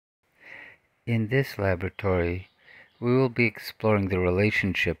In this laboratory, we will be exploring the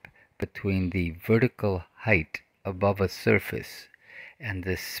relationship between the vertical height above a surface and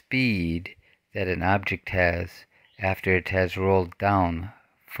the speed that an object has after it has rolled down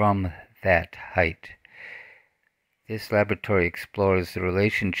from that height. This laboratory explores the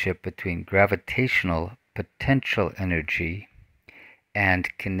relationship between gravitational potential energy and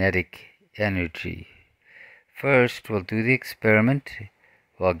kinetic energy. First, we'll do the experiment.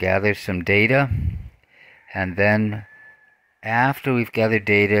 We'll gather some data, and then after we've gathered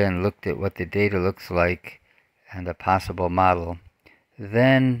data and looked at what the data looks like and a possible model,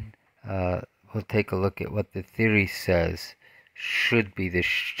 then we'll take a look at what the theory says should be the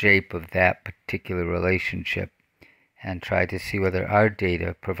shape of that particular relationship and try to see whether our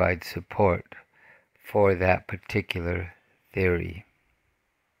data provides support for that particular theory.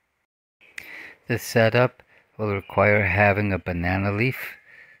 The setup will require having a banana leaf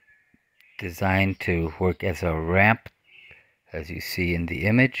designed to work as a ramp, as you see in the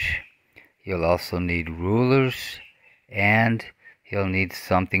image. You'll also need rulers, and you'll need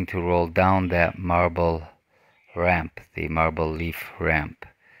something to roll down that marble ramp, the marble leaf ramp.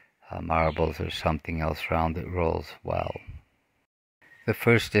 Marbles or something else round that rolls well. The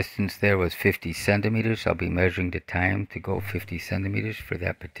first distance there was 50 centimeters. I'll be measuring the time to go 50 centimeters for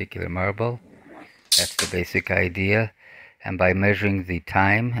that particular marble. That's the basic idea. And by measuring the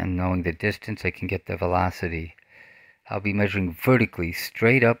time and knowing the distance, I can get the velocity. I'll be measuring vertically,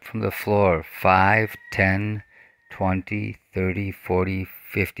 straight up from the floor, 5, 10, 20, 30, 40,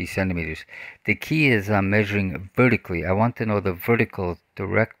 50 centimeters. The key is I'm measuring vertically. I want to know the vertical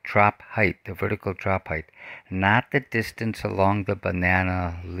direct drop height, the vertical drop height, not the distance along the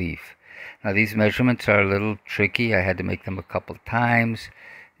banana leaf. Now these measurements are a little tricky. I had to make them a couple times.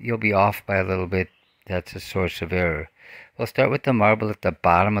 You'll be off by a little bit. That's a source of error. We'll start with the marble at the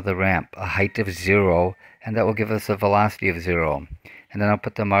bottom of the ramp, a height of 0, and that will give us a velocity of 0. And then I'll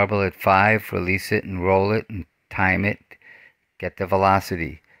put the marble at 5, release it and roll it and time it, get the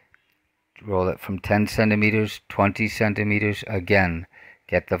velocity. Roll it from 10 centimeters, 20 centimeters, again,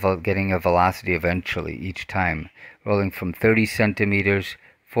 getting a velocity eventually each time. Rolling from 30 centimeters,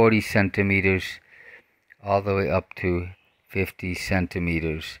 40 centimeters, all the way up to 50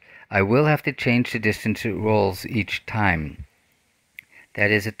 centimeters. I will have to change the distance it rolls each time.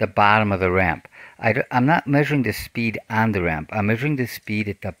 That is at the bottom of the ramp. I'm not measuring the speed on the ramp. I'm measuring the speed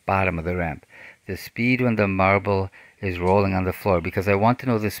at the bottom of the ramp. The speed when the marble is rolling on the floor, because I want to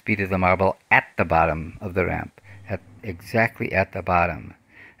know the speed of the marble at the bottom of the ramp, exactly at the bottom.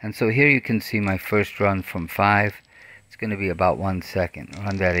 And so here you can see my first run from 5. It's going to be about 1 second.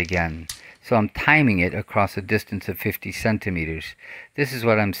 Run that again. So I'm timing it across a distance of 50 centimeters. This is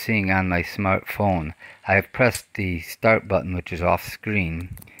what I'm seeing on my smartphone. I've pressed the start button, which is off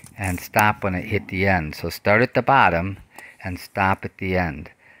screen, and stop when it hit the end. So start at the bottom and stop at the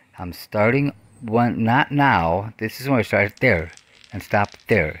end. I'm starting not now. This is where I start there and stop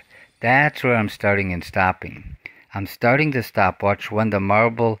there. That's where I'm starting and stopping. I'm starting the stopwatch when the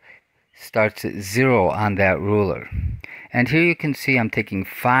marble starts at 0 on that ruler. And here you can see I'm taking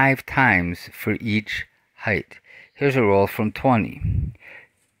 5 times for each height. Here's a roll from 20.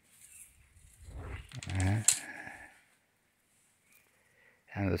 And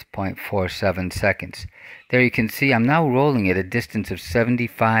it was 0.47 seconds. There you can see I'm now rolling at a distance of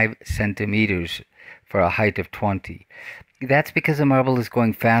 75 centimeters for a height of 20. That's because the marble is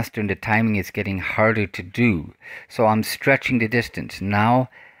going faster and the timing is getting harder to do. So I'm stretching the distance. Now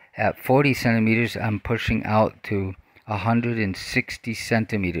at 40 centimeters, I'm pushing out to 160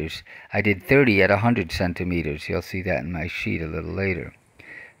 centimeters. I did 30 at 100 centimeters. You'll see that in my sheet a little later.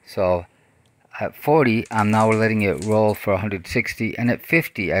 So at 40, I'm now letting it roll for 160, and at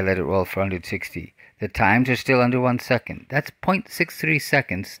 50, I let it roll for 160. The times are still under 1 second. That's 0.63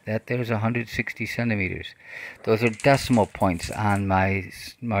 seconds. That there's 160 centimeters. Those are decimal points on my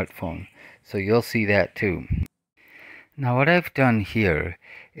smartphone. So you'll see that too. Now what I've done here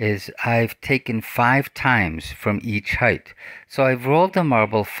is I've taken 5 times from each height. So I've rolled the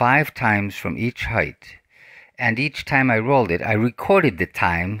marble 5 times from each height. And each time I rolled it, I recorded the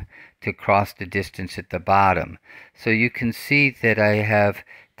time to cross the distance at the bottom. So you can see that I have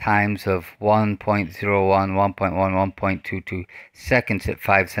times of 1.01, 1.1, 1.22 seconds at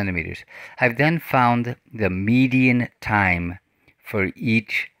 5 centimeters. I've then found the median time for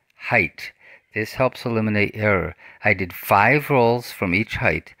each height. This helps eliminate error. I did 5 rolls from each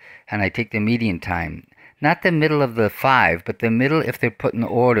height, and I take the median time. Not the middle of the 5, but the middle if they're put in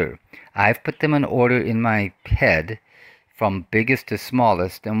order. I've put them in order in my head from biggest to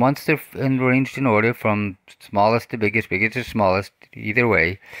smallest, and once they're arranged in order from smallest to biggest, biggest to smallest, either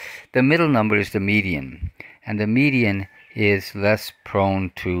way, the middle number is the median, and the median is less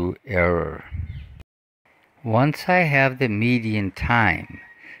prone to error. Once I have the median time,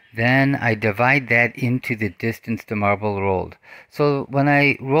 then I divide that into the distance the marble rolled. So when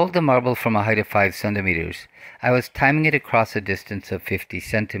I rolled the marble from a height of 5 centimeters, I was timing it across a distance of 50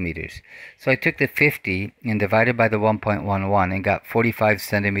 centimeters. So I took the 50 and divided by the 1.11 and got 45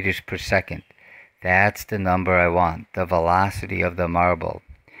 centimeters per second. That's the number I want, the velocity of the marble.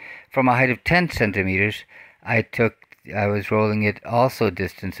 From a height of 10 centimeters, I was rolling it also a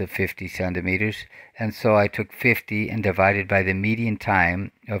distance of 50 centimeters, and so I took 50 and divided by the median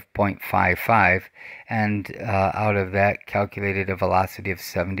time of 0.55, and out of that calculated a velocity of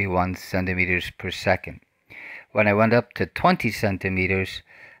 71 centimeters per second. When I went up to 20 centimeters,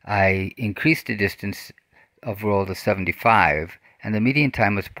 I increased the distance of roll to 75, and the median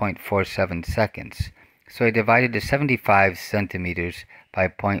time was 0.47 seconds. So I divided the 75 centimeters by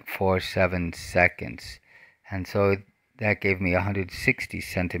 0.47 seconds, and so that gave me 160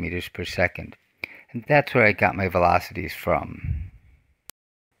 centimeters per second. And that's where I got my velocities from.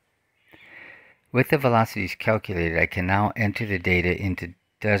 With the velocities calculated, I can now enter the data into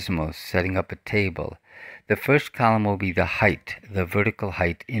Desmos, setting up a table. The first column will be the height, the vertical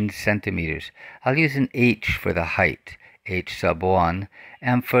height in centimeters. I'll use an h for the height, h sub 1.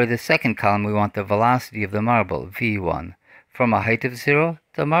 And for the second column, we want the velocity of the marble, v1. From a height of 0,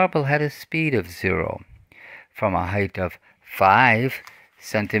 the marble had a speed of 0. From a height of 5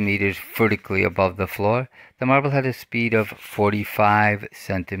 centimeters vertically above the floor, the marble had a speed of 45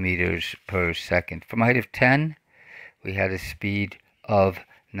 centimeters per second. From a height of 10, we had a speed of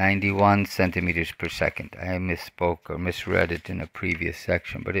 91 centimeters per second. I misspoke or misread it in a previous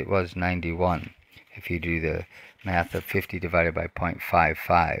section, but it was 91 if you do the math of 50 divided by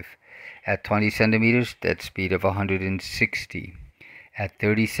 0.55. At 20 centimeters, that speed of 160. At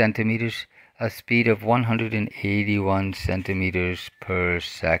 30 centimeters, a speed of 181 centimeters per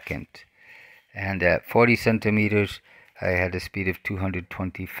second. And at 40 centimeters, I had a speed of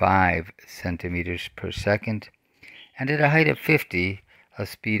 225 centimeters per second. And at a height of 50, a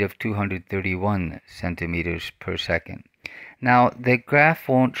speed of 231 centimeters per second. Now, the graph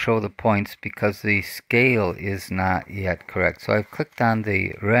won't show the points because the scale is not yet correct. So I've clicked on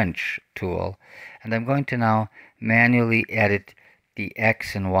the wrench tool, and I'm going to now manually edit the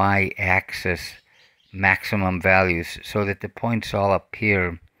x and y axis maximum values so that the points all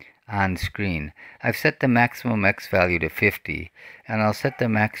appear on screen. I've set the maximum x value to 50, and I'll set the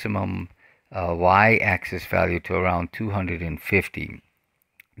maximum y axis value to around 250.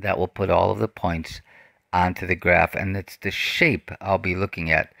 That will put all of the points onto the graph, and it's the shape I'll be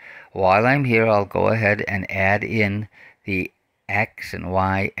looking at. While I'm here, I'll go ahead and add in the x and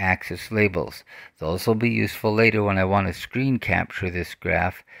y axis labels. Those will be useful later when I want to screen capture this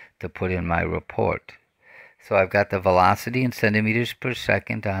graph to put in my report. So I've got the velocity in centimeters per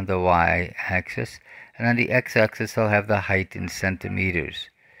second on the y axis, and on the x axis I'll have the height in centimeters.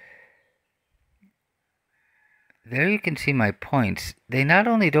 There you can see my points. They not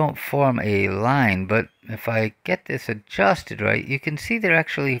only don't form a line, but if I get this adjusted right, you can see they're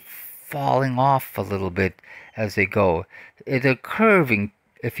actually falling off a little bit as they go. They're curving,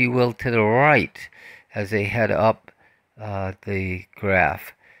 if you will, to the right as they head up the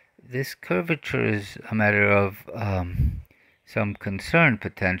graph. This curvature is a matter of some concern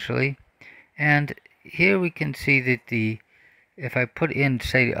potentially. And here we can see that if I put in,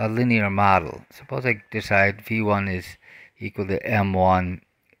 say, a linear model, suppose I decide V1 is equal to M1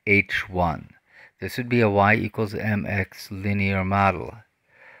 H1. This would be a y equals mx linear model.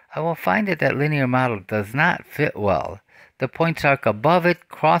 I will find that that linear model does not fit well. The points arc above it,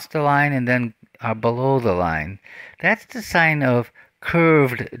 cross the line, and then are below the line. That's the sign of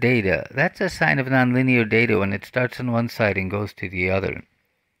curved data. That's a sign of nonlinear data when it starts on one side and goes to the other.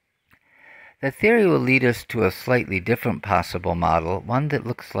 The theory will lead us to a slightly different possible model, one that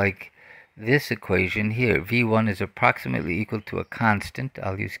looks like this equation here. V1 is approximately equal to a constant,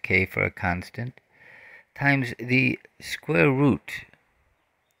 I'll use k for a constant, times the square root,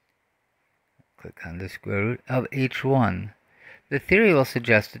 click on the square root, of h1. The theory will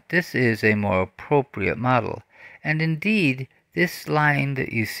suggest that this is a more appropriate model. And indeed, this line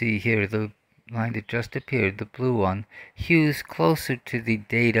that you see here, the line that just appeared, the blue one, hews closer to the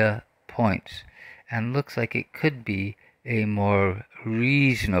data points and looks like it could be a more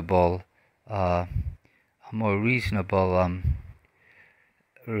reasonable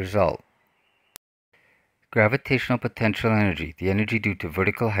result. Gravitational potential energy, the energy due to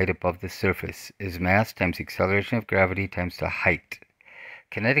vertical height above the surface, is mass times acceleration of gravity times the height.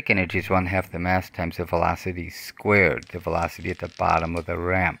 Kinetic energy is 1/2 the mass times the velocity squared, the velocity at the bottom of the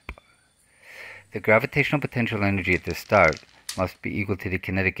ramp. The gravitational potential energy at the start must be equal to the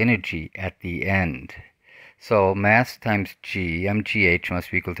kinetic energy at the end. So mass times g, mgh, must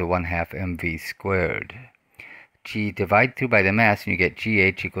be equal to 1/2 mv squared. G divide through by the mass and you get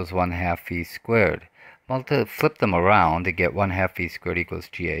gh equals 1/2 v squared. Flip them around to get 1/2 v squared equals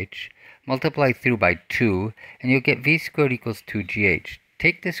gh. Multiply through by 2 and you'll get v squared equals 2gh.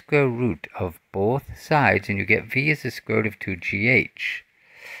 Take the square root of both sides and you get v is the square root of 2gh.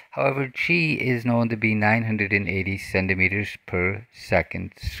 However, g is known to be 980 centimeters per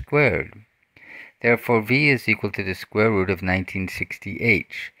second squared. Therefore, v is equal to the square root of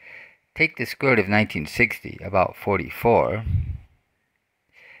 1960h. Take the square root of 1960, about 44,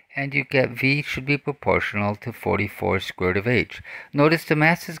 and you get v should be proportional to 44 square root of h. Notice the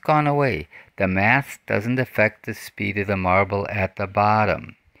mass has gone away. The mass doesn't affect the speed of the marble at the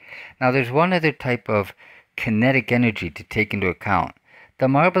bottom. Now there's one other type of kinetic energy to take into account. The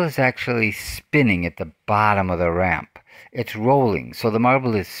marble is actually spinning at the bottom of the ramp. It's rolling, so the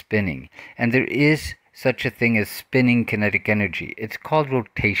marble is spinning. And there is such a thing as spinning kinetic energy. It's called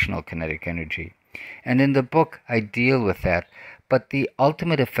rotational kinetic energy. And in the book I deal with that. But the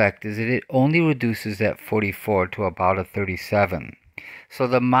ultimate effect is that it only reduces that 44 to about a 37. So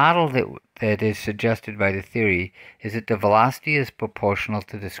the model that is suggested by the theory is that the velocity is proportional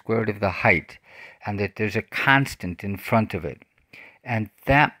to the square root of the height and that there's a constant in front of it. And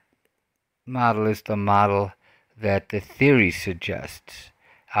that model is the model that the theory suggests.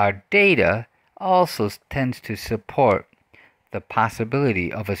 Our data also tends to support the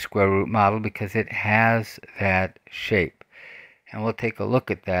possibility of a square root model because it has that shape. And we'll take a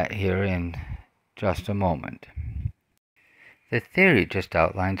look at that here in just a moment. The theory just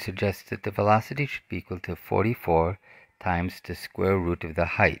outlined suggests that the velocity should be equal to 44 times the square root of the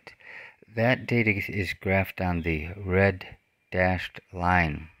height. That data is graphed on the red dashed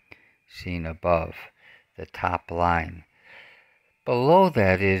line seen above, the top line. Below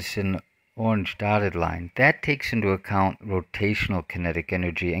that is an orange dotted line. That takes into account rotational kinetic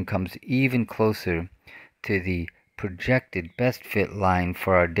energy and comes even closer to the projected best fit line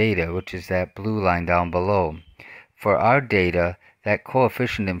for our data, which is that blue line down below. For our data, that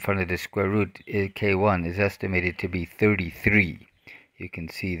coefficient in front of the square root, K1, is estimated to be 33. You can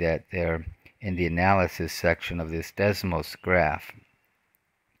see that there in the analysis section of this Desmos graph.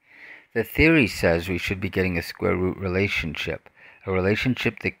 The theory says we should be getting a square root relationship, a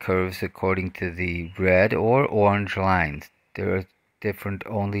relationship that curves according to the red or orange lines. They're different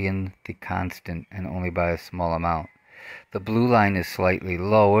only in the constant and only by a small amount. The blue line is slightly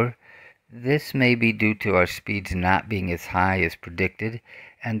lower. This may be due to our speeds not being as high as predicted,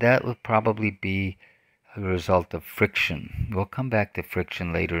 and that would probably be a result of friction. We'll come back to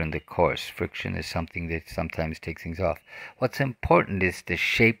friction later in the course. Friction is something that sometimes takes things off. What's important is the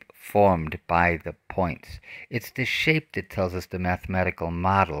shape formed by the points. It's the shape that tells us the mathematical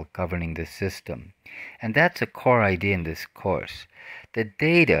model governing the system. And that's a core idea in this course. The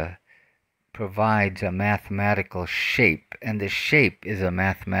data provides a mathematical shape, and the shape is a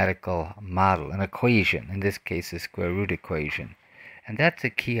mathematical model, an equation, in this case a square root equation. And that's a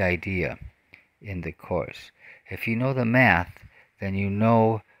key idea in the course. If you know the math, then you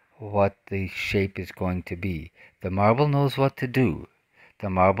know what the shape is going to be. The marble knows what to do. The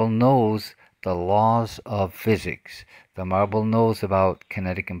marble knows the laws of physics. The marble knows about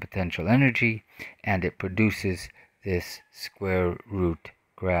kinetic and potential energy, and it produces this square root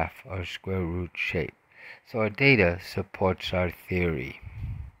graph or square root shape. So our data supports our theory.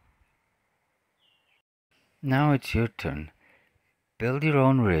 Now it's your turn. Build your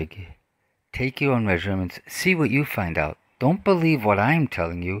own rig, take your own measurements, see what you find out. Don't believe what I'm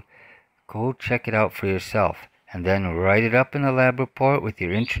telling you. Go check it out for yourself, and then write it up in a lab report with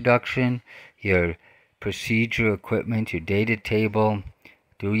your introduction, your procedure equipment, your data table.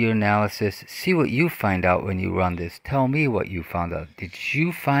 Do your analysis. See what you find out when you run this. Tell me what you found out. Did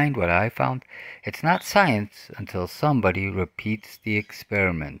you find what I found? It's not science until somebody repeats the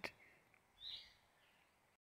experiment.